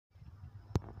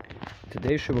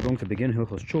Today we're going to begin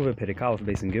Hilchos Tshuva, Perek Aleph,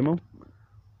 Beis and Gimel.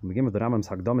 We begin with the Rambam's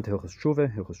Hakdama to Hilchos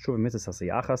Tshuva. Hilchos Tshuva mitzvah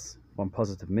sasayachas, one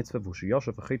positive mitzvah, v'shu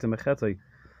yoshev v'chita mechetei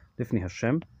lifnei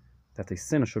Hashem, that a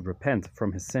sinner should repent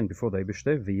from his sin before the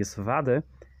Eibishter, v'yisvade,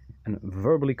 and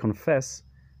verbally confess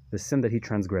the sin that he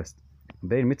transgressed.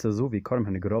 Bein mitzvah zu v'yikarim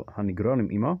hanigronim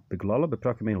ima, beglala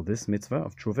beprakim this mitzvah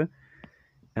of Tshuva,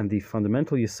 and the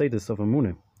fundamental yisaidus of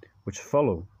Amunah, which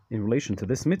follow in relation to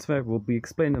this mitzvah, will be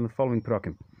explained in the following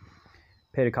prakim.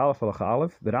 Perek Aleph Halacha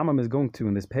Aleph. The Rambam is going to,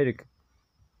 in this Perek,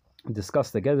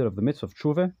 discuss the gather of the mitzvah of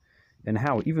Tshuva, and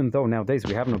how, even though nowadays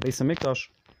we have no Beis HaMikdash,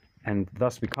 and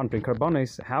thus we can't bring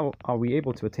karbanos, how are we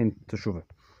able to attain to Tshuva?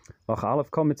 Halacha Aleph,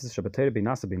 kol mitzvahs shabbatei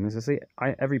b'nasa b'nasa.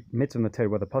 Every mitzvah in the Torah,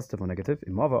 whether positive or negative,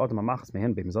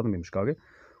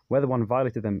 whether one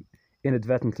violated them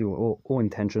inadvertently or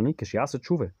intentionally,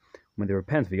 when they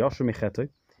repent,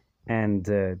 and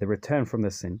they return from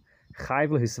the sin,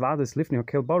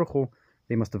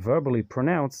 they must verbally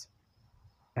pronounce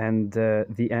and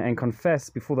confess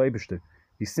before the Eibishter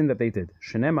the sin that they did.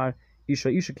 Shenemar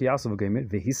isha ki yasu v'gemer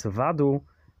v'hisvadu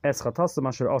es chatasam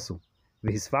asher asu.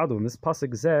 V'hisvadu, in this pasuk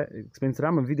zeh explains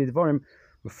Rambam videi dvarim,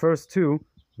 refers to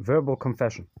verbal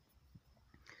confession.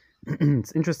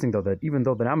 It's interesting though that even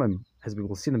though the Rambam, as we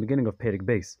will see in the beginning of Perek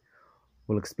Beis,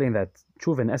 will explain that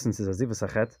Tshuva in essence is a zivus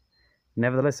achet,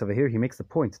 nevertheless over here he makes the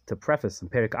point to preface in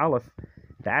Perek Aleph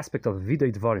the aspect of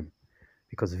videi dvarim,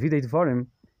 because videi dvarim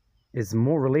is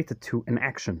more related to an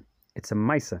action. It's a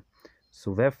maisa.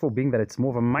 So therefore, being that it's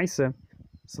more of a maisa,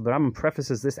 so the Rambam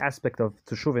prefaces this aspect of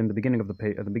teshuva in the beginning of the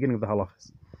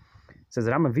halachas. It says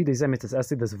Rambam videi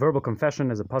zeh, this verbal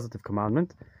confession is a positive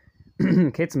commandment.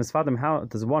 How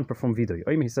does one perform videi?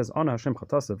 He says, "Ana Hashem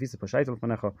chatasa v'isa pashaytel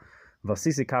l'fanecha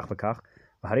v'asisi kach v'kach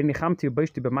v'harini chamti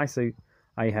u'beishti b'maisei."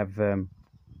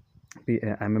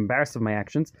 I'm embarrassed of my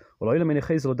actions, and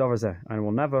I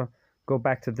will never go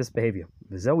back to this behavior.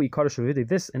 This,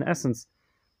 in essence,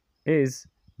 is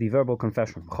the verbal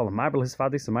confession. Whoever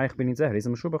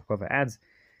adds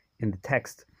in the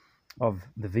text of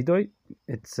the vidui,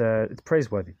 it's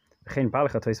praiseworthy.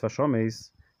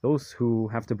 Those who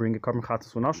have to bring a carbon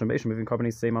chatas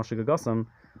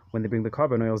when they bring the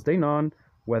carbon oils, they know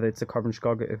whether it's a carbon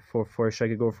shkag for a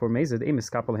shegeg or for a mezid,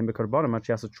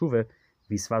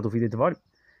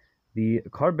 the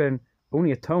carbon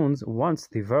only atones once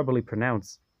they verbally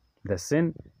pronounce the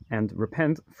sin and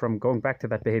repent from going back to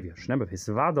that behavior. Similarly,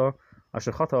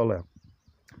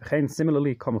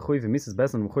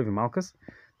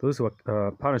 those who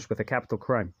are punished with a capital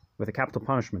crime, with a capital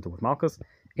punishment, or with malchus,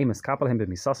 the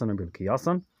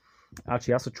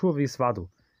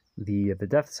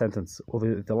death sentence or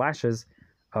the lashes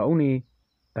are only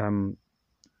the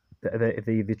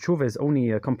tshuva is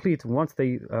only complete once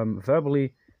they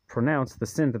verbally pronounce the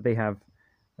sin that they have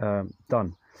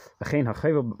done. Somebody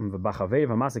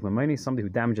who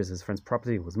damages his friend's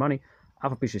property with money,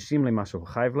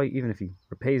 even if he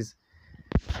repays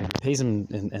him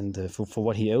for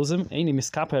what he owes him,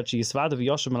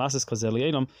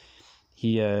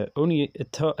 he only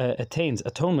attains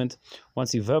atonement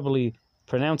once he verbally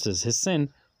pronounces his sin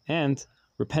and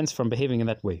repents from behaving in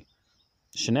that way.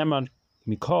 Shenemar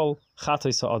mikol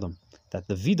chatei sa'adam, that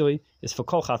the vidui is for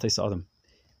kol chatei sa'adam,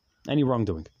 any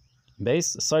wrongdoing.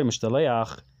 Base soy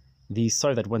mishtaleach, the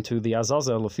soy that went to the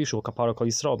Azazel official kapara kol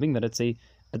Yisrael, being that it's an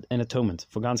atonement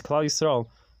for Gans Klal Yisrael.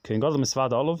 Kohen Gadol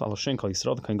misvad olav al Hashem kol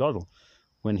Yisrael, the Kohen Gadol,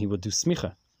 when he would do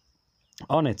smicha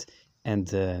on it and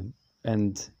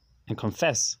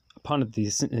confess upon it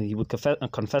he would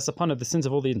confess upon it the sins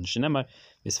of all the Yidden. Shenemar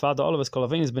misvad olav es kol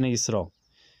avenis bnei Yisrael.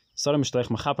 Soy mishtaleach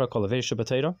machapra kol avei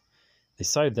shabbatayra. The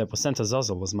side that was sent to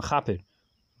Azazel was machapir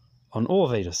on all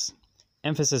Avedas.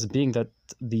 Emphasis being that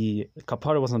the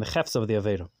kapara was on the chefs of the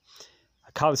Aveda.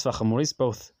 Kalis v'chamuris,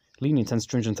 both lenient and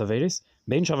stringent Avedas.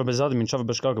 Bein shava bezadim, bein shava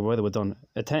b'shgaga, whether they were done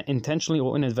intentionally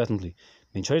or inadvertently.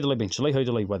 Bein shoydele, bein shalei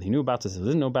hoydele, whether he knew about it or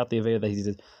didn't know about the Aveda that he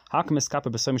did. Hakem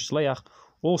eskape b'soy mishleach,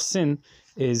 all sin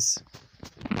is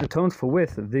atoned for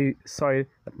with the side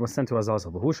that was sent to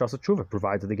Azazel. But who shall tshuva,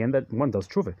 provided again that one does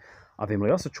tshuva. Avim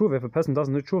le'asa tshuva, if a person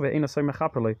doesn't do tshuva, ein asay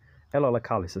mechaperle ela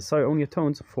lekalis. The soy only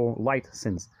atones for light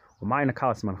sins. How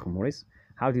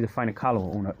do you define a kala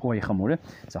or a chamura?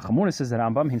 So chamura says that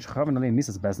Rambam hin shchaven alei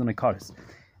misas bezdin karis.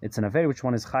 It's an avera which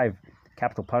one is chayv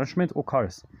capital punishment or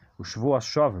karis. Ushvuas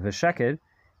shav v'sheked,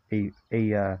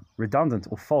 a redundant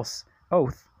or false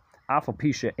oath. Afal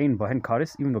pisha ein bahen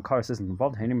karis, even though karis isn't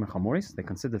involved. Henim chamuris, they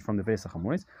considered from the vesa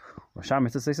chamuris. Rasham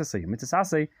mitzasei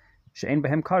mitzasei she'ein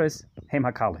bahem karis hem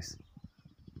hakalis.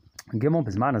 Gimel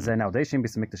bizman azeh nowadays shem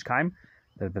bis mikdash kaim.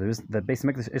 The Beis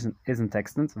Hamikdash isn't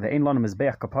extant. The ein lana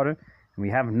mizbeach kapara, and we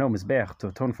have no mizbeach to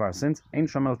atone for our sins, ein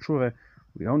shamel tshuva,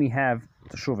 we only have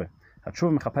tshuva.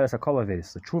 Tshuva mechaperes hakol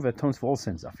averis. The tshuva atones for all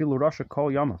sins. Afilu rasha kol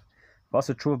yamav.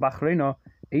 Vasa tshuva b'achreina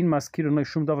ein maskirun lo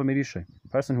shum davar mirishay. A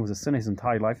person who was a sinner his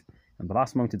entire life, and the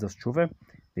last moment he does tshuva,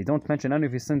 they don't mention any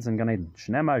of his sins in Gan Eden.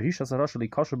 Shnema rishas rasha li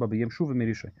kosher b'yem shuva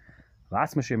mirishay.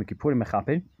 V'atz Mashiach Kippurim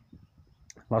mechapel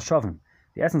l'shavim.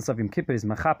 The essence of Yom Kippur is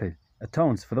mechapel,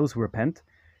 atones for those who repent.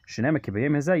 Shnema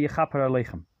kibayim hazeh yechaper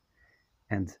aleichem.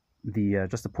 And the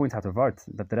just to point out a word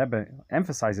that the Rebbe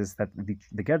emphasizes that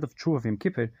the get of tshuva of Yom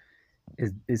Kippur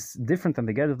is different than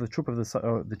the get of the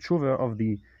tshuva of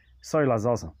the Soil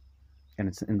Azazel, and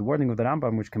it's in the wording of the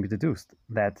Rambam which can be deduced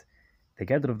that the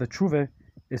gather of the tshuva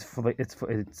is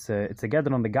it's a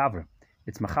gather on the gavra.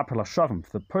 It's machaper lashavim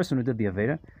for the person who did the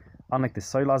avera, unlike the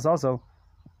Soil Azazel,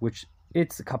 which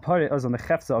its kapara is on the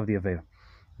chefza of the avera.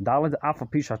 Daled afal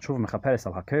pisha tshuva mechaperes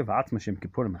al hakev va'atmashim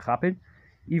kippurim mechaper.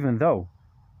 Even though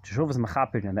tshuva is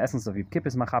mechaper and the essence of Yom Kippur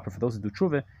is mechaper for those who do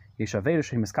tshuva, yesh averes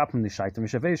sheim miskapen nishaitim,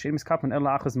 yesh averes sheim miskapen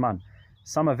ela achas man.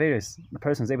 Some averes the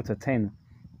person is able to attain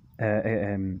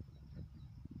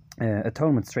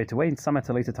atonement straight away, and some at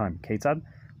a later time. Ketzad,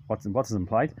 what is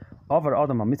implied? Over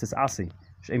Adam amitzas asi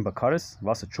sheim bakaris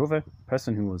vasa tshuva,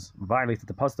 person who was violated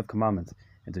the positive commandment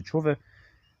into tshuva,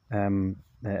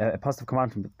 a positive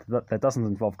commandment that doesn't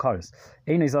involve karis.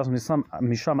 He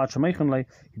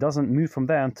doesn't move from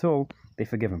there until they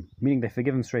forgive him, meaning they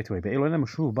forgive him straight away. If he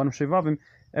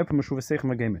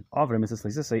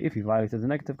violated the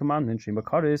negative commandment,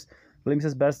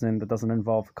 that doesn't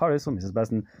involve karis, or Mrs.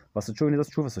 Besden,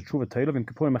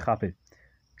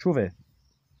 tshuva,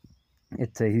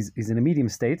 he's in a medium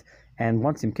state, and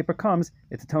once Yom Kippur comes,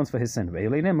 it atones for his sin.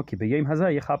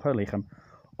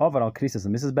 Overall, krisis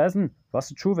and Mrs. Besden, was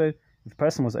tshuva, if the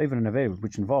person was over in a way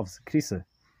which involves krisa,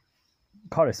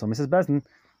 karis, or Mrs. Besden,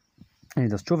 and he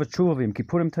does tshuva v'yom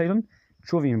kippurim teilim,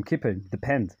 tshuva v'yom kippur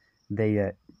depend.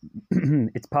 They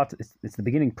it's the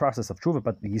beginning process of tshuva,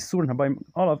 but the yisurim habayim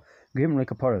olav gehim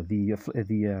lekapara, the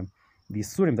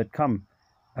yisurim that come,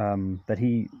 that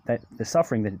the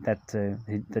suffering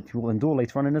that he will endure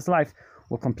later on in his life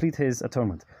will complete his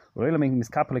atonement.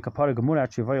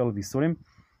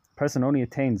 Person only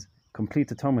attains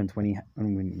complete atonement when he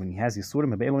has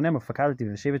yisurim.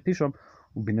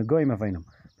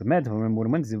 The med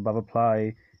will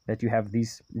apply that you have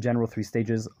these general three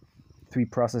stages, three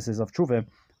processes of tshuva,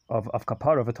 of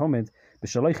kapara, of atonement.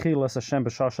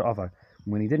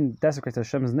 When he didn't desecrate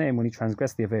Hashem's name, when he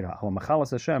transgressed the avera.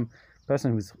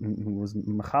 Person who was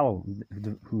machal,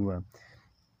 who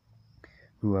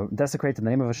desecrated the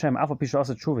name of Hashem,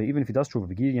 even if he does tshuva,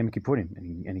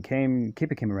 and he came,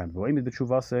 Kippur came around,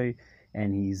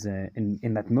 and he's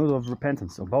in that mode of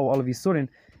repentance. So all of Yisurim,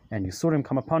 and Yisurim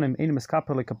come upon him,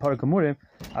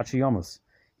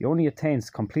 he only attains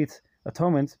complete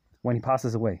atonement when he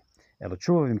passes away.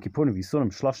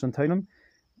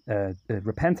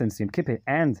 Repentance, Yom Kippur,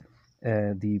 and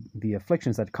the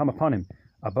afflictions that come upon him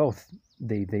are both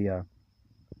they are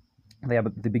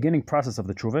the beginning process of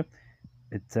the tshuva.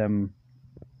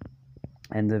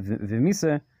 And the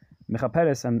v'misa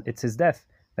mechaperes, and it's his death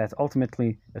that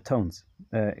ultimately atones,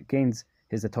 gains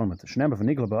his atonement.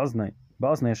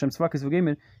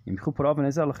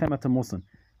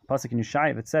 Pasuk in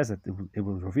Yeshaya, it says that it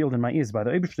was revealed in my ears by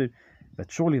the Eibishter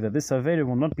that surely that this avera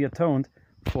will not be atoned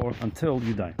for until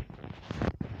you die.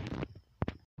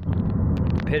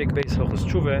 Perik Beis Hilchos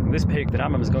Tshuva. In this perik, the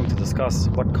Rambam is going to discuss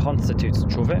what constitutes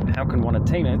tshuva, how can one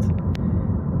attain it,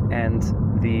 and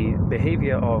the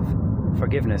behavior of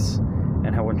forgiveness,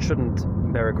 and how one shouldn't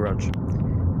bear a grudge.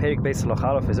 Perik Beis Hilchos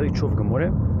Aleph is tshuva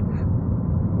gemura.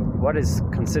 What is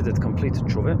considered complete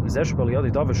tshuva?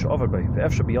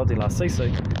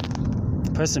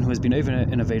 The person who has been over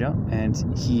in a Veda and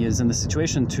he is in the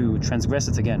situation to transgress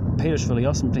it again,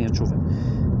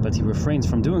 but he refrains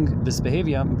from doing this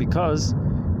behavior because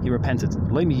he repented. His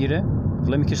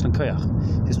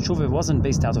tshuva wasn't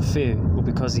based out of fear or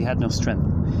because he had no strength.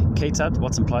 Ketzad,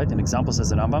 what's implied? An example says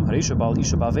the Rambam,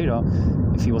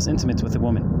 if he was intimate with a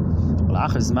woman.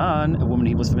 A woman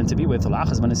he was forbidden to be with,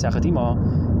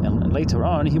 and later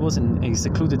on he was in a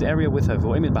secluded area with her,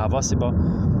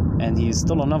 and he is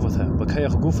still in love with her,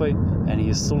 and he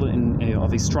is still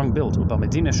of a strong build,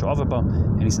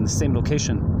 and he's in the same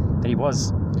location that he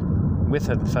was with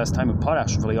her the first time in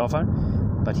Parash,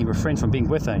 but he refrained from being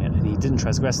with her, and he didn't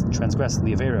transgress the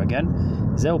avera again.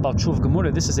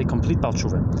 This is a complete Bal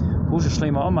Tshuva.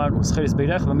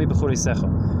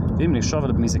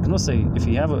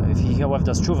 If he however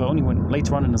does tshuva only when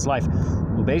later on in his life,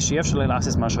 and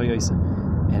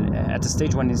at the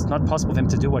stage when it's not possible for him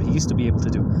to do what he used to be able to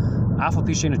do,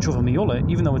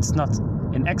 even though it's not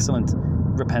in excellent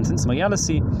repentance.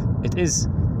 It is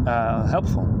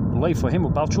helpful for him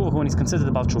when he's considered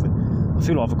a Baal Tshuva.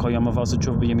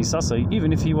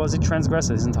 Even if he was a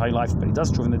transgressor his entire life, but he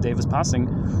does tshuva in the day of his passing,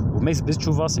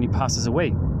 and he passes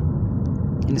away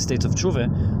in the state of tshuva,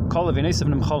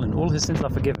 all his sins are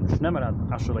forgiven.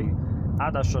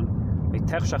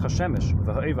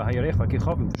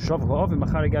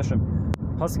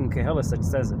 Pasuk in Kehelis that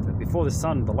says that before the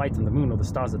sun, the light, and the moon or the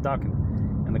stars are darkened,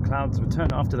 and the clouds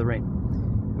return after the rain,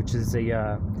 which is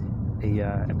a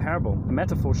parable, a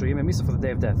metaphor for the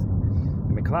day of death.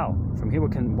 From here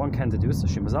one can deduce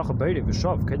if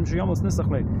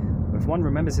one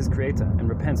remembers his creator and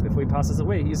repents before he passes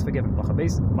away, he is forgiven.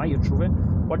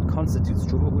 What constitutes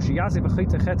tshuva?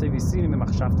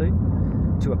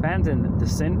 To abandon the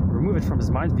sin, remove it from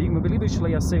his mind,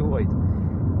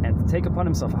 and to take upon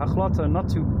himself not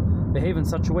to behave in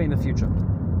such a way in the future.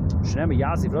 So the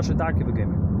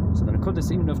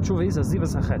nekudas of tshuva is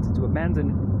to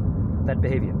abandon that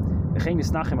behavior. In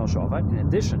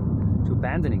addition to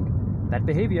abandoning that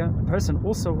behavior, a person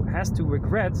also has to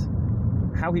regret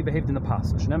how he behaved in the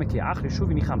past. The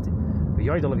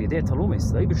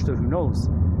Eibishter, who knows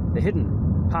the hidden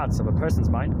parts of a person's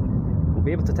mind, will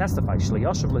be able to testify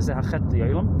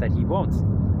that he won't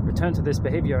return to this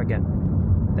behavior again.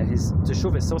 That his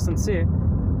teshuvah is so sincere,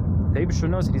 the Eibishter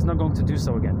knows that he's not going to do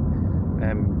so again.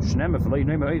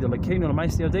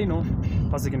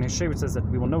 Pasuk in Hosea says that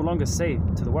we will no longer say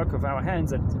to the work of our hands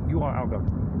that you are our God.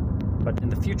 But in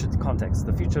the future context,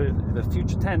 the future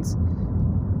tense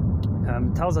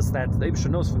tells us that the Eibishter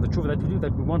knows from the tshuva that we do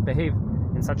that we won't behave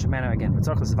in such a manner again. As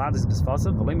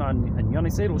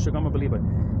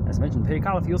mentioned, Perek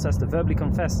Aleph, he also has to verbally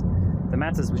confess the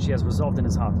matters which he has resolved in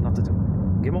his heart not to do.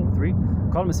 Gimel 3,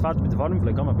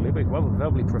 whoever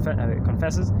verbally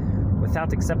confesses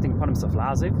without accepting upon himself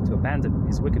to abandon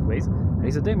his wicked ways, and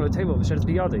he's a demo table of the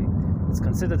it's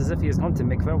considered as if he has gone to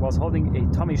mikveh whilst holding a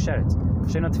tummy sheret. The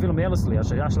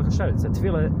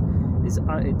tefillah is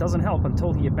it doesn't help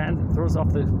until he throws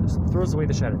away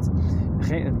the sheret,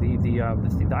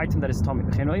 the item that is tummy.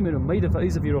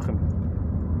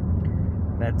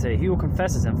 That he who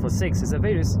confesses and forsakes his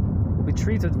averis will be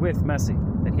treated with mercy.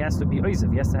 That he has to be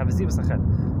oizev, he has to have a zivas achet.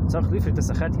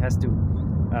 He has to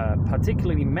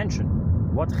particularly mention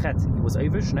what chet he was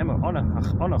over.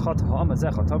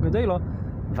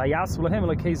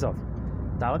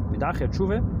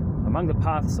 Among the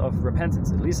paths of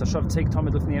repentance, at least that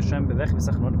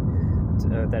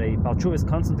a Baal Tshuva is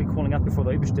constantly calling out before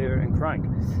the Eibishter and crying.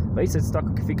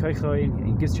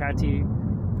 He gives charity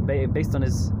based on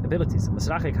his abilities,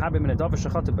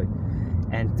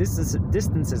 and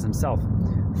distances himself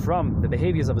from the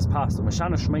behaviors of his past. He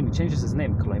changes his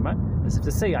name, as if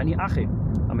to say,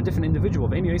 I'm a different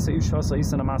individual.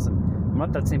 I'm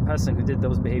not that same person who did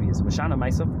those behaviors.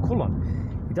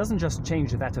 He doesn't just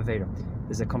change that Avera.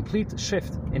 There's a complete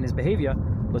shift in his behavior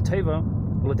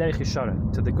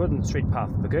to the good and straight path.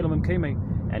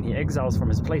 And he exiles from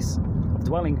his place of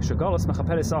dwelling,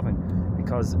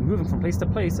 because moving from place to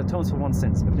place atones for one's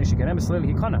sins.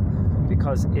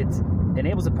 Because it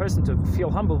enables a person to feel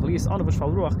humble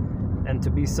and to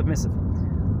be submissive,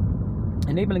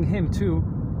 enabling him to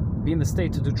be in the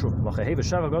state to do tshuva.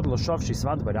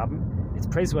 It's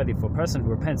praiseworthy for a person who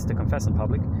repents to confess in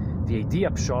public, and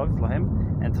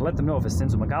to let them know of his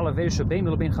sins, and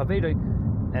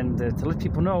to let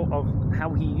people know of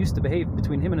how he used to behave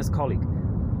between him and his colleague.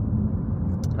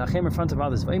 In front of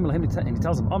others, and he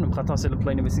tells them,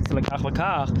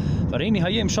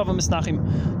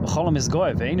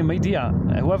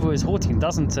 whoever is haughty and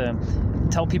doesn't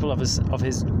tell people of his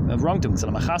wrongdoings,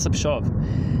 and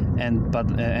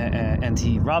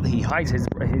he hides his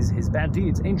bad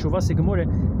deeds,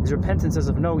 his repentance is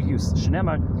of no use.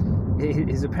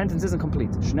 His repentance isn't complete.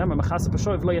 Remember, when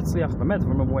does the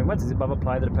above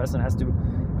apply that a person has to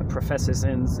profess his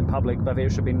sins in public? If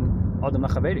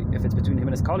it's between him and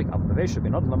his colleague,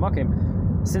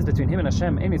 sins between him and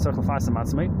Hashem,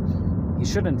 he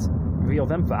shouldn't reveal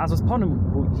them for Azos Ponim,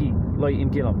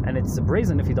 and it's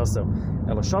brazen if he does so.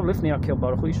 He should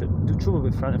do tshuva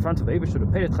in front of the Eibishter,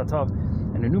 pay it chatav,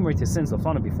 and enumerate his sins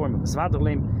before him,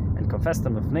 and confess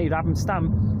them.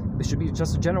 This should be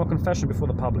just a general confession before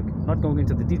the public, not going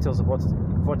into the details of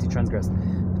what he transgressed.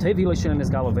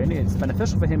 It's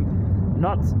beneficial for him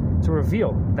not to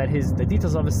reveal that the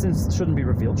details of his sins shouldn't be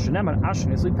revealed. That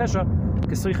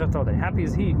happy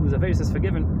is he whose averis is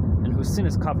forgiven and whose sin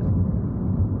is covered.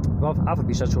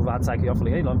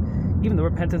 Even the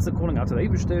repentance and calling out to the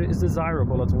Eibishter is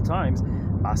desirable at all times.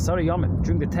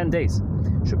 During the 10 days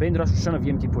between Rosh Hashanah and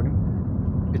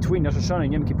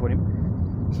Yom Kippurim,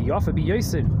 he offered be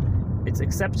Yosef it's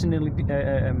exceptionally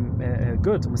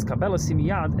good. Miskabela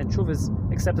simiyad, and tshuva is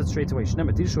accepted straight away.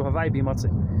 Shneimar tirshu havai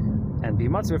bimatzeh, and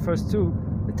bimatzeh refers to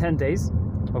the 10 days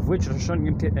of which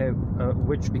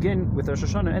which begin with Rosh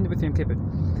Hashanah and end with Yom Kippur.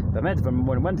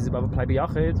 When does it apply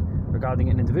biyachid regarding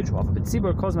an individual? But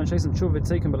tzibur kozman sheisem tshuva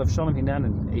tzeikim b'lev shalom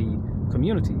hinan, a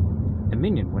community, a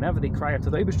minion. Whenever they cry out to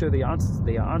the Eibishter, they are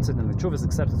answered, and the tshuva is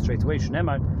accepted straight away.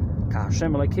 Shneimar ka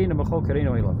Hashem Elokeinu b'chol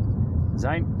kareinu elav.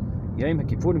 Zayin Yom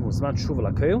Kippurim hu zman tshuva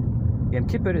l'kol. Yom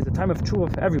Kippur is the time of tshuva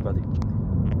for everybody.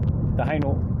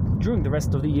 Dahainu, during the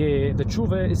rest of the year, the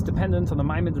tshuva is dependent on the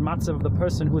maimed and matzav of the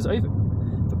person who is over.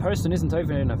 If a person isn't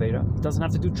over in Avera, he doesn't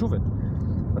have to do tshuva.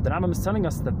 But the Rambam is telling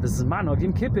us that the zman of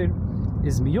Yom Kippur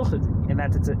is miyuchid, in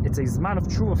that it's a zman of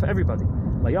tshuva for everybody.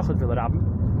 Layachid v'lerabim,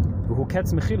 who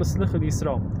ketz mechila slicha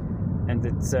Yisrael, and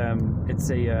it's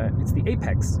the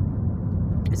apex,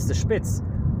 it's the spitz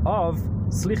of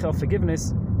slicha, of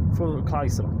forgiveness for Klal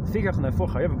Yisrael.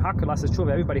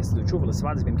 Everybody has to do tshuva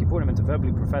l'svadas b'Yom Kippurim, and to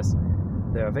verbally profess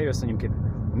their averos on Yom Kippur.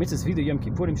 Mitzvahs vidu Yom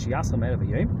Kippurim sheyaslam erev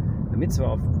hayom. The mitzvah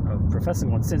of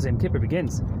professing one's sins in Yom Kippur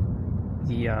begins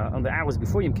on the hours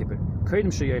before Yom Kippur.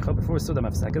 Before Sudam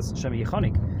Afsekas, Shem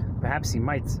Yechonik. Perhaps he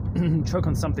might choke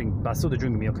on something basuda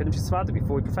during the meal,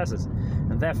 before he professes,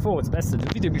 and therefore it's best to do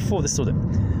video before the Suda.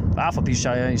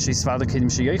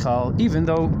 Even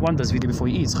though one does video before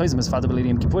he eats,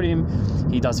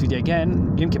 he does video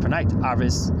again Yom Kippur night,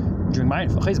 Arvis during mine.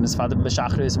 At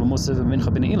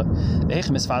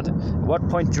what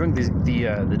point during the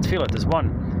tefillah does one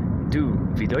do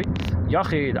video?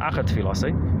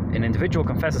 An individual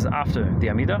confesses after the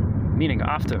Amida, meaning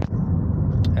after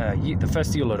the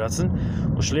first Yul Ratzon,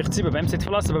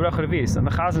 and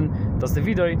the Chazan does the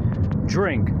video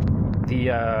during the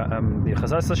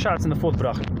Chazal Sashatz in the fourth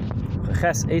bracha.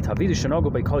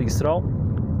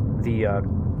 The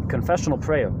confessional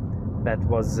prayer that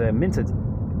was minted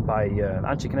by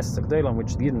Anshe Knesset Agdola,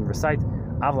 which the Yidden recite,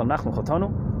 Avla Nachnu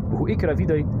Chotonu,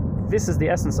 this is the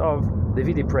essence of the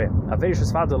video prayer. The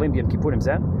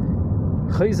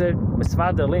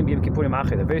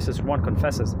verses one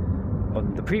confesses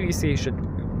on the previous year, he should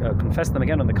confess them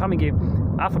again on the coming year.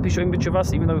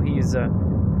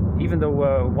 Even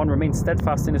though one remains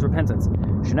steadfast in his repentance.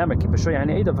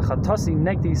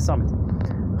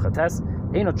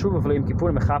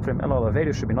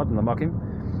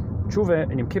 Tshuva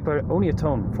and Yom Kippur only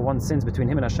atone for one's sins between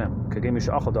him and Hashem. A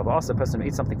person who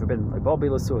eats something forbidden,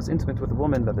 who is intimate with a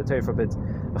woman that the Torah forbids,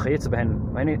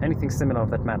 anything similar of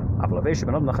that manner.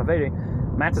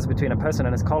 Matters between a person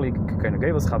and his colleague, a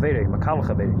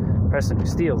person who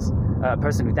steals, a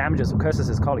person who damages or curses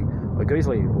his colleague, or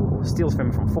steals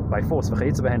from him by force.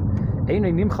 He's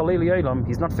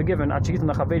not forgiven until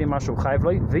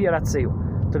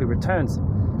he returns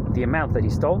the amount that he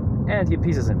stole and he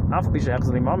appeases him.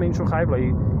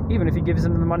 Even if he gives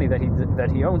him the money that he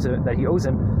owes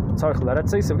him, he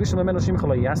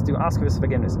has to ask for his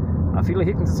forgiveness.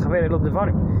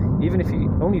 Even if he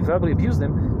only verbally abused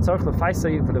him, he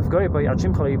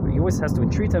always has to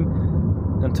entreat him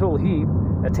until he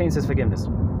attains his forgiveness.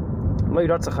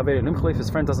 If his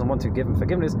friend doesn't want to give him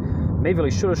forgiveness, he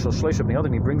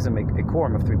brings him a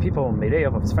quorum of 3 people,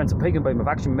 of his friends,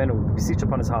 beseech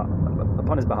upon his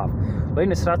behalf.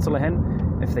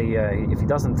 If he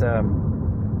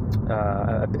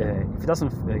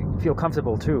doesn't feel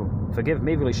comfortable to forgive,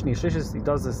 maybe he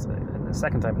does this the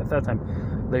second time and the third time.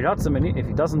 If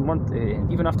he doesn't want,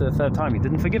 even after the third time, he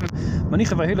didn't forgive him, he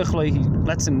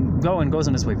lets him go and goes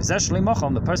on his way.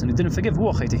 The person who didn't forgive,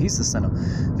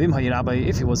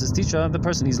 if he was his teacher, the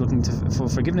person he's looking for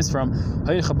forgiveness from,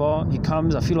 he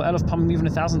comes, even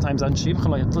 1,000 times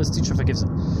until his teacher forgives him.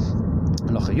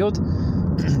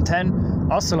 10.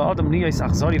 A person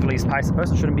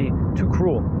shouldn't be too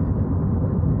cruel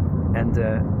and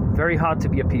very hard to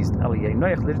be appeased.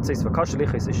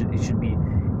 It should be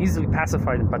easily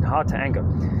pacified but hard to anger.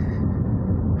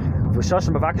 And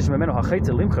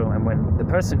when the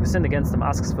person who sinned against him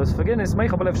asks for forgiveness, he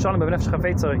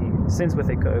sins with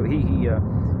he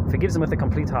forgives him with a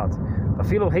complete heart.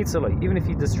 Even if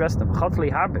he distressed him,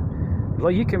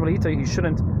 he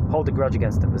shouldn't hold a grudge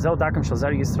against him. This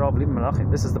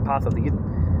is the path of the Yidden.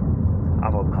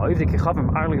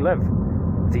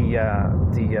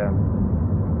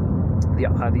 The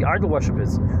idol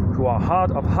worshippers who are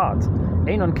hard of heart,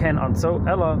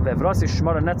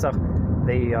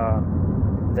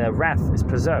 their wrath is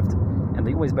preserved and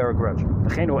they always bear a grudge.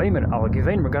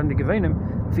 Regarding the Gevenim,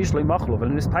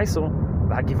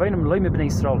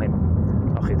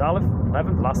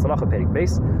 last halacha, Perik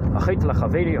Beis. A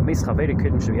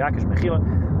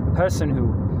person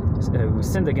who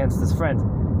sinned against his friend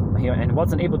and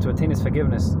wasn't able to attain his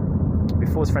forgiveness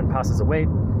before his friend passes away.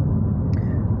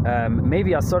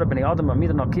 Maybe Asura b'nei Adam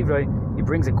Amida Nakivrei, he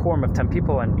brings a quorum of 10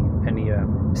 people and he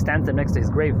stands there next to his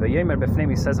grave. V'yemer b'fneim,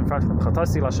 he says in front of them,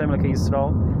 Chatasi l'Hashem l'kei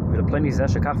Yisrael, v'lepleni zeh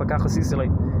shekach v'kach asisi lei,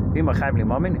 v'yimar chayv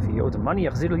li'mamin, if he owed him money,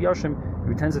 yachzir l'yarshim, he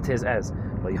returns it to his heirs.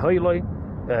 Lo yihoi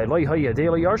yadei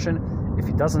l'yarshin, if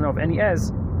he doesn't know of any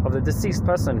heirs of the deceased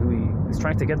person who he is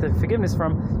trying to get the forgiveness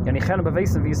from,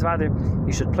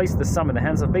 he should place the sum in the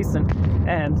hands of Beis Din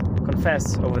and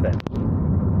confess over them.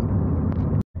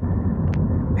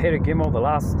 Perek Gimel, the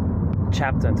last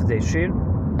chapter in today's shir,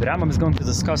 the Rambam is going to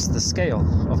discuss the scale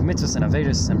of mitzvahs and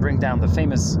averos and bring down the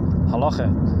famous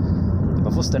halacha, the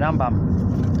Bavus Rambam,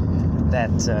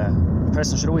 that a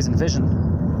person should always envision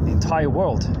the entire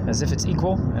world as if it's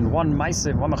equal, and one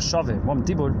ma'aseh, one machshava, one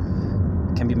dibur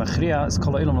can be machriya as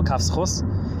kol ha'olam l'kaf zchus.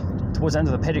 Towards the end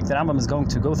of the Perek, the Rambam is going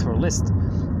to go through a list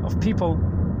of people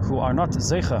who are not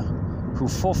zeicha, who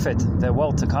forfeit their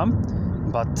world to come,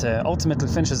 but ultimately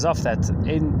finishes off that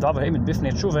ein davar emet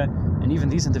bifnei tshuva, and even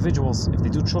these individuals, if they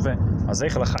do tshuva, are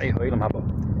zeicha l'chai ha'olam haba.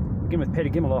 Begin with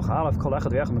Perek Gimel Ach Aleph, kol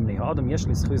echad v'yachad b'nei ha'adam yesh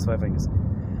li zchuyos v'aveinos.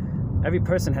 Every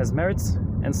person has merits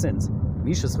and sins.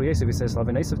 Misha zchuyos, he says,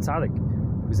 l'aveinos tzaddik,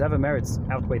 whose ever merits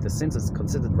outweigh the sins is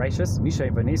considered righteous. Misha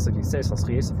v'aveinos, he says,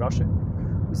 l'zchuyos v'rasha,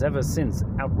 whose ever sins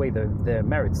outweigh their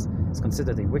merits is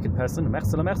considered a wicked person.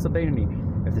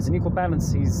 If there's an equal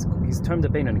balance, he's termed a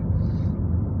Beinoni.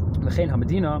 The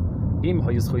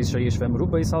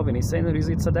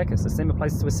same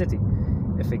applies to a city.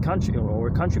 If a country or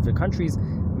a country, if a country's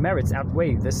merits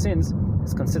outweigh the sins,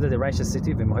 it's considered a righteous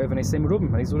city. And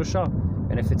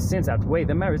if its sins outweigh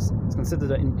the merits, it's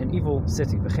considered an evil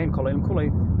city. The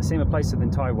same applies to the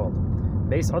entire world.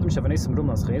 If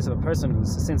a person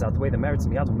whose sins outweigh the merits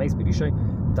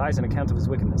dies on account of his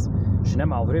wickedness.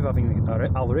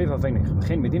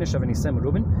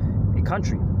 A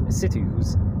country, a city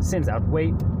whose sins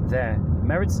outweigh their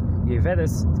merits,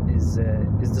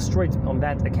 is destroyed on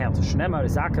that account. The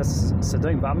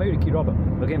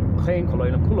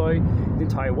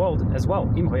entire world as well.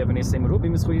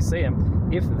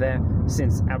 If their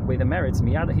sins outweigh the merits,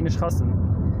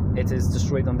 it is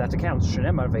destroyed on that account.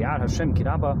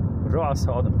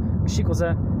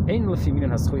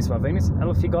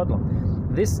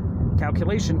 This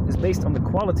calculation is based on the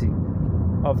quality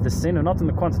of the sin and not on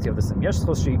the quantity of the sin.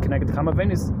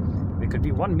 There could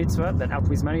be one mitzvah that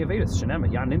outweighs many averos.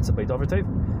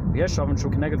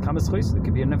 There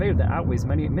could be an aveir that outweighs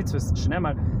many mitzvahs.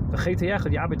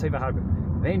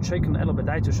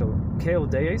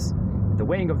 The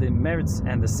weighing of the merits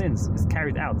and the sins is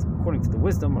carried out according to the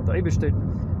wisdom of the Eibishter.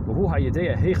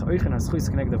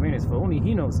 For only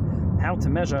he knows how to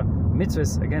measure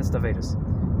mitzvahs against averos.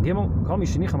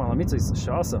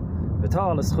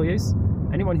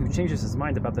 Anyone who changes his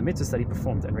mind about the mitzvahs that he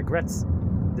performed and regrets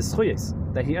the schuyos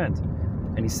that he earned,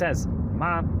 and he says,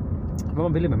 what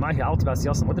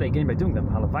did I gain by doing them?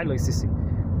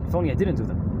 If only I didn't do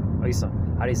them.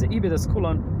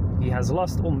 He has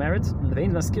lost all merit, and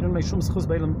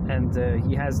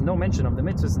he has no mention of the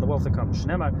mitzvahs in the world to come. This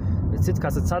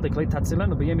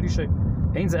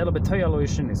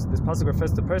pasuk refers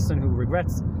to the person who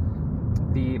regrets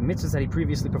the mitzvahs that he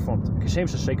previously performed.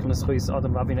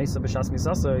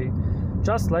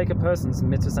 Just like a person's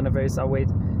mitzvahs and averos are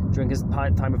weighed during his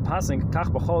time of passing,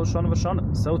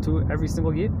 so too every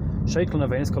single year.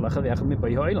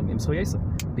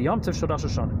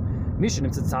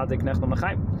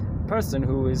 Person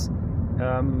who is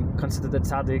considered a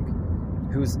tzaddik,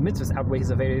 whose mitzvahs outweigh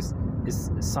his averos,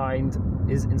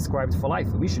 is inscribed for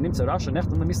life.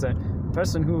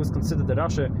 Person who is considered the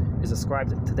rasha is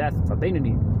ascribed to death.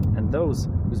 And those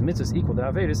whose mitzvahs equal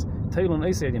their averos,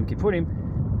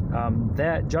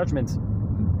 their judgment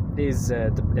is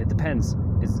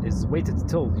weighted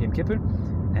till Yom Kippur.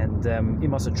 And if he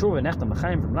does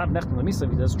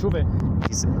tshuva,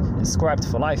 he's inscribed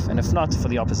for life, and if not, for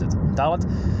the opposite. Dalat.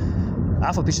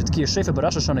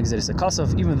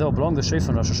 Even though belong the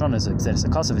shofar Rosh Hashanah is a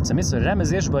kasav, it's a mitzvah.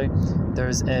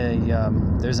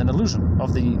 There's an illusion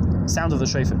of the sound of the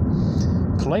shofar.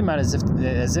 As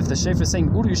if the shofar is saying,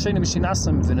 it's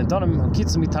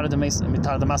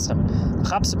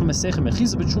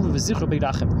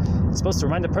supposed to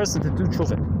remind the person to do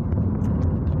tshuva.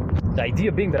 The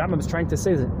idea being that Rambam is trying to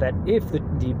say that if the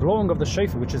blowing of the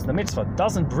shofar, which is the mitzvah,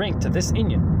 doesn't bring to this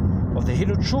inyan of the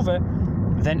hilut tshuva,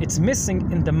 then it's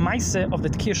missing in the ma'aseh of the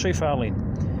tkiyah shofar alin.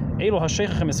 Elo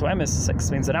hasheichim esvaemes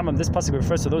explains that Rambam, this pasuk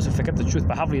refers to those who forget the truth,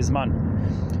 bahavli izman,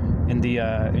 and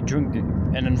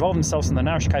involve themselves in the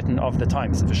narishkeiten of the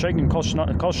times.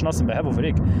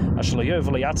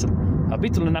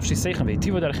 הביטול לנפשי סייכם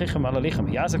והיטיבו דרכיכם על הליכם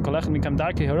יעזב קולכם מכם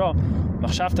דרכי הרע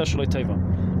מחשבתא שלא טובה.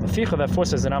 Leficha, therefore,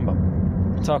 says the Rambam.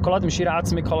 So Kolat Mishira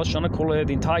Atzmi Kol Shana Kol,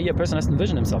 the entire year person has to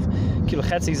envision himself. Kilo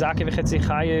Chetzi Zakev Chetzi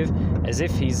Chayev, as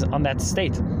if he's on that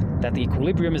state, that the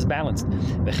equilibrium is balanced.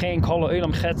 V'chein Kol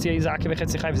Olam Chetzi Zakev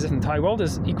Chetzi Chayev, as if the entire world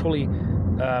is equally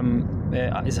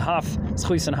is half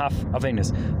Schuis and half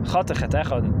Avenus. Chatech et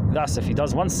Echad, thus if he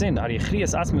does one sin, Ari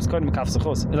Chrias Atzmi Uskodim Kaf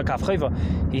Sechos, Kaf Chayva,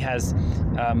 he has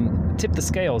tipped the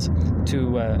scales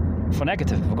to for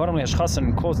negative. V'godam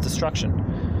Le'ashchasan caused destruction.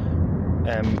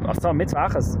 But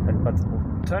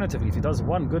alternatively, if he does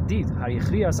one good deed, not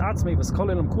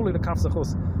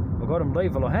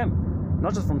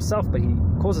just for himself, but he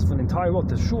causes for the entire world.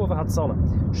 This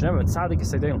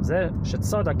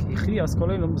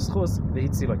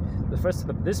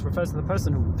refers to the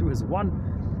person who, through his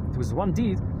one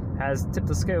deed, has tipped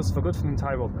the scales for good for the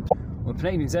entire world. For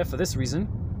this reason,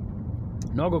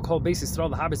 Nogo called Beis Yisrael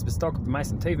the habits bestok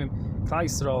b'mais and tevim. Klal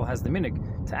Yisrael has the minig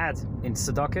to add in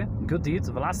tzedakah, good deeds,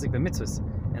 of elastic b'mitzvahs,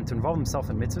 and to involve himself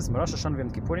in mitzvahs. Rosh Hashanah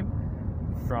v'Yom Kippurim,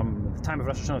 from the time of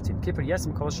Rosh Hashanah to Yom Kippur,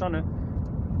 Yesem Kol Hashanah,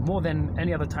 more than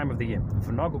any other time of the year.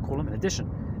 For Nogo Kolam, in addition,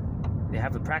 they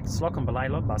have the practice Lokam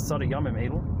B'Layla Ba'asara Yomim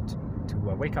Elul to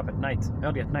wake up at night,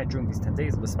 early at night during these 10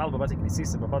 days. V'spal b'batik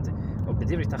nisisa b'batik of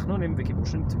b'divri tachnunim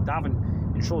v'kibushin to daven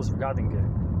in shores regarding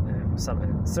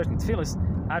certain tefillas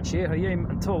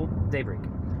until daybreak.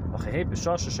 When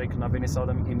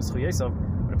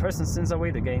a person sins away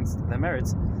against their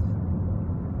merits,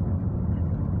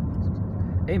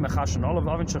 the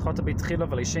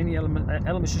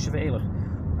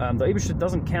Eibusher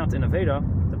doesn't count in Aveda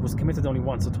that was committed only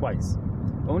once or twice.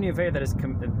 Only Aveda that is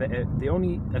the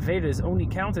only Aveda is only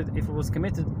counted if it was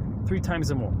committed 3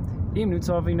 times or more. If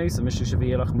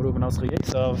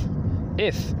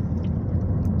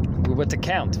we were to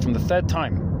count from the 3rd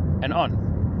time and on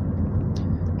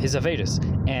his Avedas,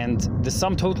 and the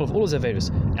sum total of all his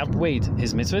Avedas outweighed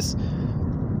his mitzvahs,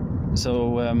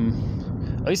 so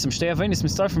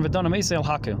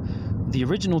the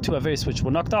original 2 Avedas which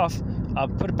were knocked off are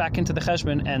put back into the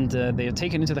cheshbon, and they are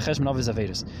taken into the cheshbon of his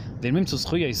Avedas.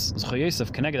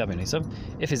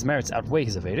 If his merits outweigh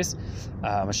his Avedas,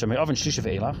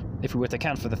 if we were to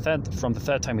count from the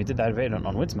 3rd time he did that Aveda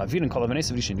onwards,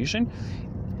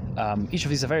 each of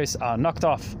these Averis are knocked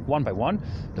off one by one.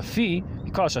 If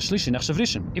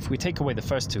we take away the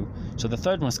first 2, so the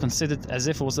 3rd one is considered as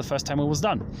if it was the first time it was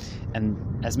done. And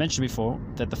as mentioned before,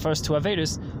 that the first 2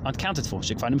 Averis aren't counted for,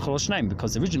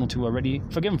 because the original 2 are already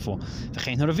forgiven for. The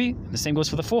same goes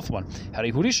for the 4th one.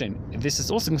 This is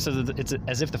also considered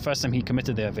as if the first time he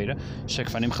committed the Avera,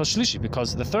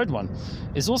 because the 3rd one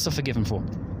is also forgiven for,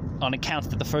 on account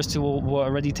that the first 2 were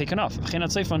already taken off.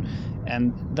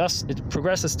 And thus it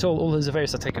progresses till all his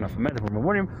Averis are taken off.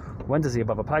 When does he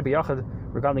above apply b'yachad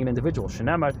regarding an individual?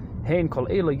 Shenamar hein kol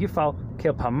eila yifal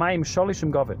kel pamaim shalishim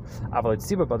gavet. Aval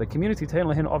etziba, but the community tein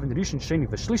lehen ovin rishon sheni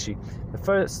v'shlishi. The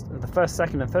first,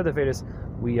 2nd, and 3rd Averis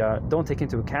we don't take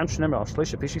into account. Shenamar al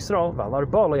shlishi pish Yisrael v'alar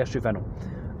ba lo yashuvenu.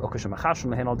 Okashem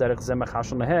lehen al derech zeh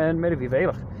machashon lehen merivi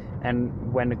veilach. And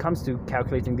when it comes to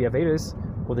calculating the Averis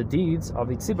or the deeds of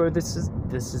Yitzibur, this is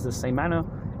the same manner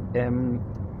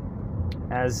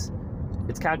as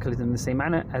it's calculated in the same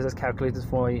manner as it's calculated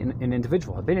for an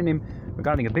individual.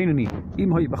 Regarding a Benoni, if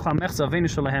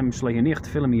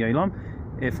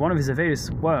one of his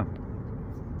Averis were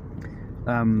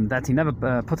that he never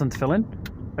put on tefillin,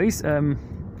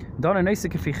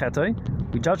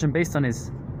 we judge him based on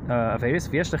his Averis,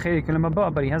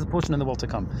 but he has a portion in the world to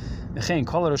come.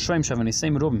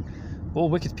 All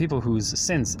wicked people whose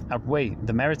sins outweigh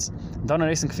the merits,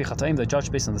 they're judged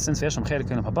based on the sins,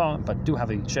 but do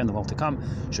have a share in the world to come.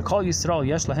 And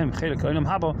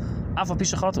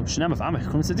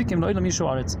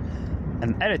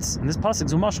Eretz, in this pasuk,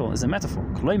 Zumashal, is a metaphor.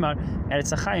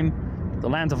 Eretz Achaim, the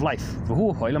land of life. The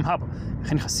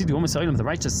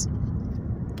righteous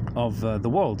of the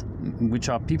world, which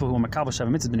are people who are Makabal Shav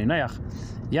Mitzvah B'nei Neach,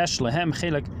 Yesh Lehem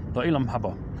Chelek Lo'ilam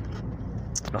Haba.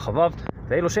 The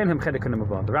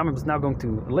Rambam is now going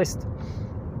to list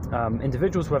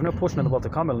individuals who have no portion of the world to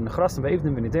come. They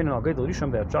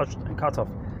are judged and cut off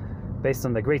based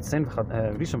on their great sin.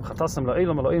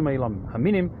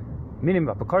 Minim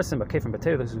v'apakarsim, v'kefim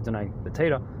b'teira, those who deny the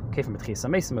Torah, kefim b'tchiyas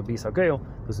hamesim, v'b'yis ha'goyel,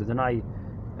 those who deny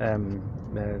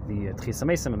the tchiyas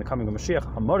hamesim and the coming of Mashiach,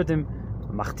 hamordim,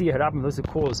 machti harabim, those who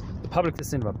cause the public to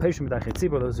sin, v'peishim b'dai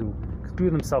chitzibur, those who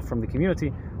exclude themselves from the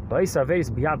community, v'yisa averis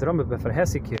b'yad rambah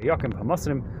b'ferhesik yakim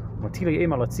ha'masrim, matili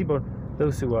eim al tzibur,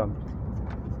 those who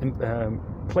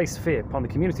place fear upon the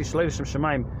community, shalei l'shem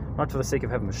shemaim, not for the sake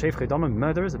of heaven,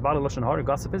 murderers, bali lashon hara,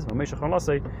 gossipers, v'meshach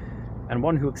halasei, and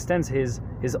one who extends his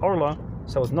orla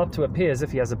so as not to appear as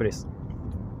if he has a bris.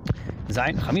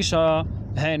 Zayin Chamisha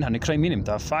Hen Hanikray Minim.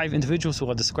 There are 5 individuals who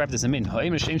are described as a min.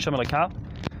 One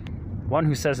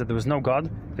who says that there was no God,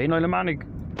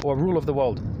 or rule of the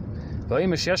world. A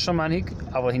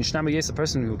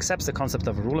person who accepts the concept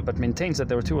of a ruler but maintains that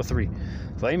there are 2 or 3.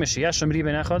 A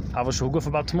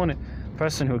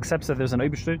person who accepts that there's an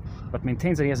Eibishter but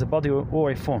maintains that he has a body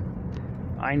or a form.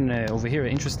 Over here,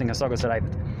 interesting hasagas that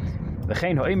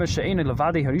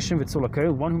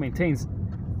one who maintains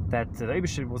that the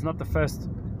Eibishter was not the first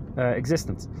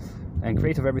existence and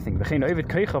creator of everything. A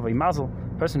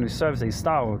person who serves a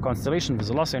star or constellation,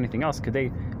 or anything else, could they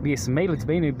be to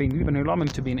be an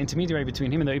intermediary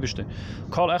between him and the Eibishter.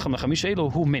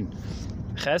 Who min?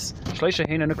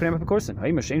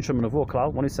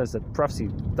 One who says that prophecy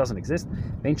doesn't exist.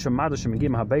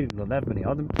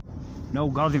 No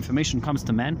godly information comes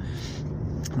to man.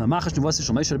 A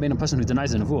person who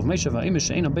denies the nevuah of Moshe,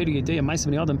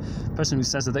 person who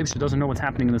says that the Eibishter doesn't know what's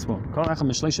happening in this world. 3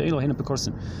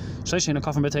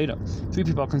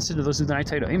 people are considered those who deny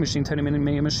Torah.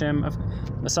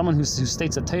 Someone who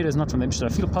states that Torah is not from the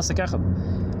Eibishter.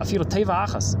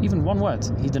 Even one word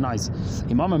he denies.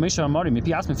 If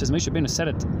he asked me if his Moshe Rabbeinu said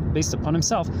it based upon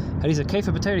himself, and he's a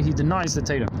kefer b'Torah, he denies the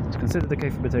Torah. It's considered the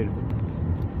kefer b'Torah.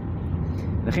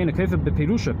 A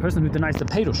person who denies the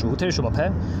Perush,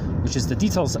 which is the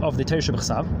details of the Torah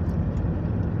Shebechsav.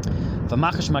 A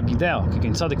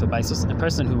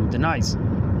person who denies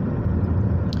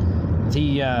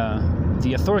the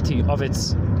authority of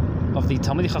the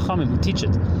Talmidei Chachamim who teach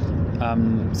it,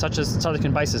 such as Tzaddik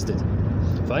and Baisus did.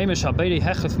 A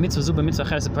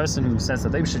person who says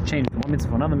that they should change from one mitzvah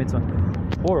to another mitzvah,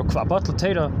 or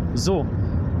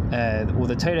or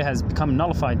the Torah has become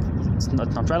nullified, it's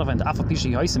not relevant,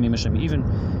 even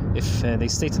if they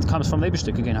state it comes from the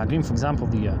Eibishter. Again, Hagrim, for example,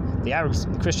 the Arabs,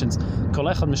 the Christians,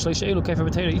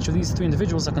 each of these 3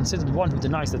 individuals are considered one who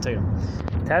denies the Torah.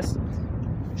 Test.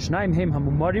 The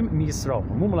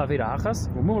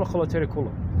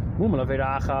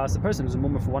person who's a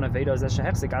mumma for one Aveda is a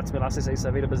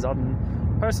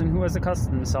person who has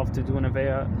accustomed himself to do an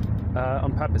Aveda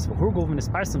on purpose.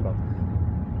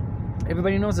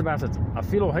 Everybody knows about it.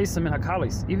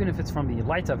 Even if it's from the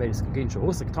light Avedas,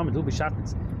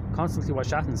 constantly wash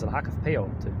shatnez al hakaf peo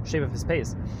to shave off his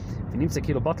pays. And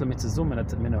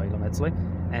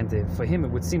for him,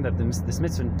 it would seem that this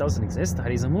mitzvah doesn't exist.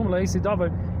 He's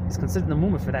considered a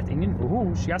mumma for that inyan,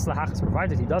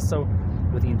 provided he does so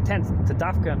with the intent to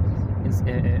dafka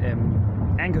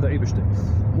anger the Eibishter.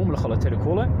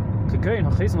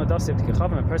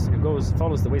 A person who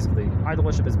follows the ways of the idol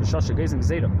worship is b'shasha gazing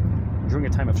zeda during a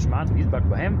time of Shema,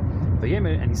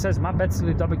 and he says, what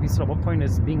point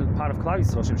is being part of Klal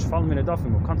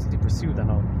Yisrael? Will constantly pursue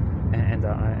and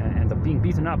being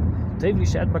beaten up.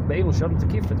 It's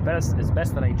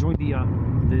best that I join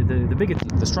the bigger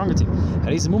team, the stronger team.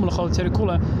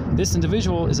 This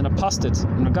individual is an apostate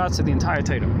in regards to the entire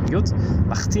Torah.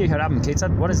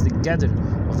 What is the gather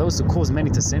of those who cause many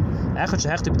to sin?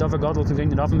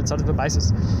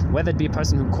 Whether it be a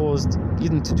person who caused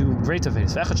Eden to do greater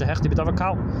things, or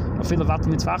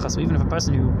even if a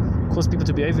person who caused people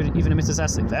to be even a mitzvah, a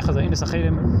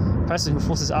person who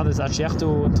forces others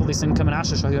until they sin, like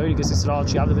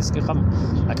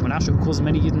Menashe, who caused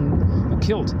many Yidden, who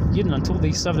killed Yidden until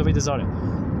they served the Avodah Zarah.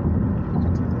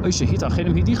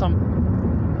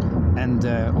 And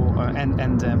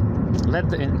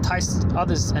entice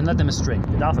others and led them astray. A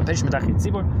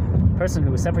person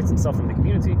who separates himself from the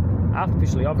community, even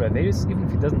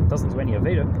if he doesn't do any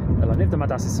Aveda,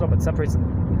 but separates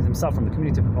himself from the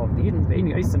community of the Yidden,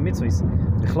 it's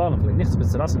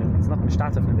not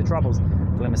mishtatef in the troubles,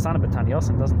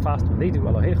 and doesn't fast when they do,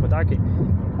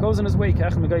 goes on his way,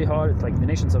 it's like the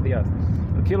nations of the earth,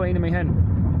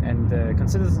 and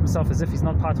considers himself as if he's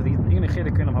not part of the Yidden.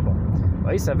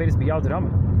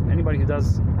 Anybody who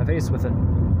does Avedis with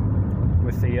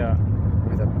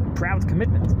a proud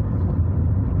commitment,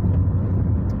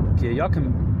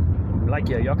 like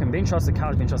Yakim Ben Shas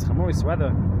Kal Ben Shas Chamoris,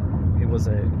 whether it was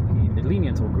a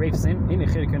lenient or grave sin,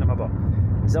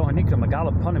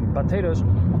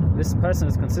 this person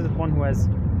is considered one who has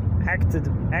acted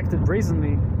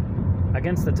brazenly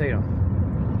against the Torah,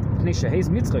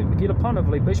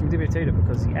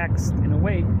 because he acts in a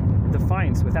way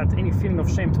defiance, without any feeling of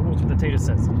shame towards what the Torah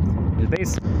says. The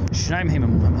base Shnaim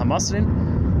Hamasrin,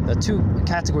 the two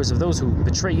categories of those who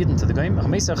betray Yidden to the Goyim. A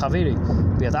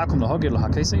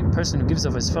person who gives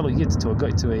of his fellow Yid to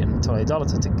an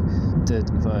idolater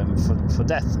for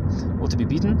death or to be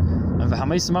beaten. And a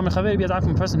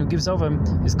person who gives over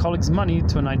his colleague's money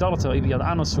to an idolater, to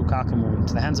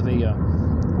the hands of a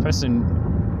person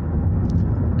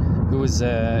who is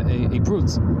a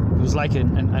brute, who's like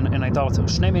an idolater.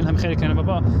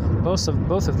 Both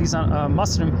of these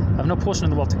Masrim have no portion in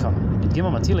the world to come.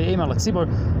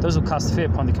 Those who cast fear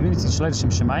upon the community,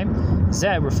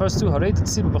 refers to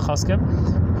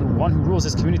one who rules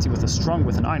his community with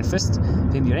an iron fist.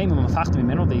 They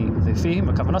fear him,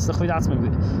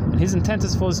 and his intent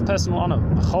is for his personal honor.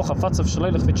 For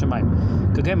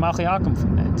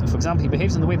example, he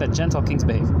behaves in the way that Gentile kings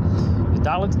behave.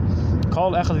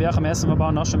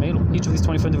 Each of these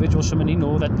 24 individuals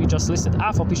know that we just listed,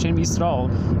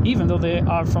 even though they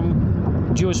are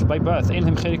from Jewish by birth, they have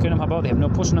no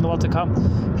portion in the world to come.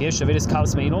 Here,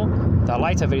 the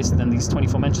lighter than these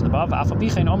 24 mentioned above. A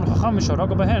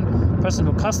person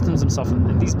who customs himself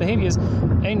in these behaviors,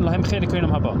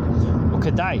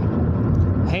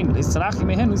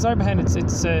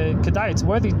 it's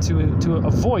worthy to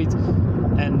avoid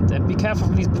and be careful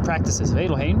from these practices.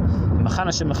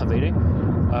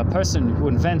 A person who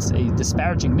invents a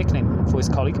disparaging nickname for his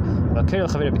colleague, or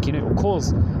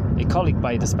calls a colleague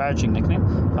by a disparaging nickname.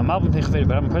 A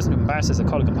person who embarrasses a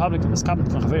colleague in public, a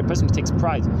person who takes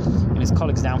pride in his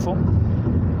colleague's downfall.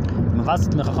 A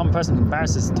person who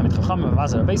embarrasses Tamid Chacham,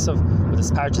 who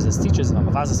disparages his teachers,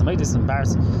 disparages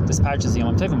the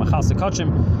Yom Tov,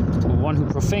 one who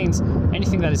profanes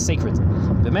anything that is sacred.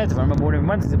 If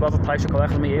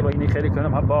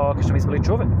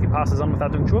he passes on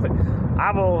without doing tshuva,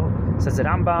 says the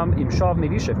Rambam, if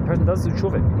a person does do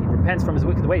tshuva, he repents from his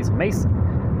wicked ways,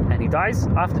 and he dies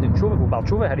after doing tshuva,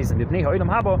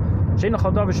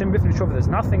 there's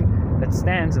nothing that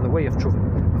stands in the way of tshuva.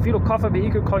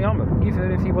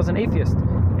 Even if he was an atheist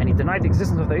and he denied the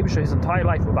existence of the Eibusha his entire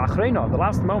life, the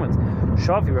last moment,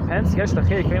 he repents, he has a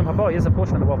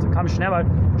portion in the world to come.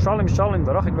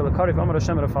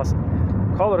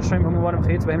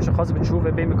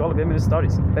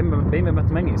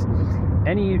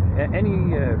 Any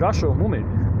Rasha or Mumid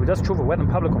who does tshuva, whether in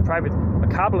public or private,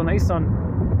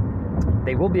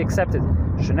 they will be accepted.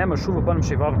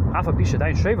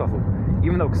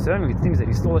 Even though externally it seems that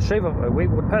he stole a sheva, a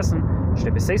wayward person,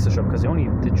 because he only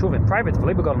did tshuva in private,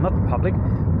 not in public.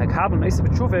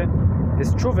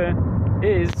 His tshuva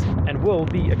is and will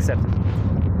be accepted.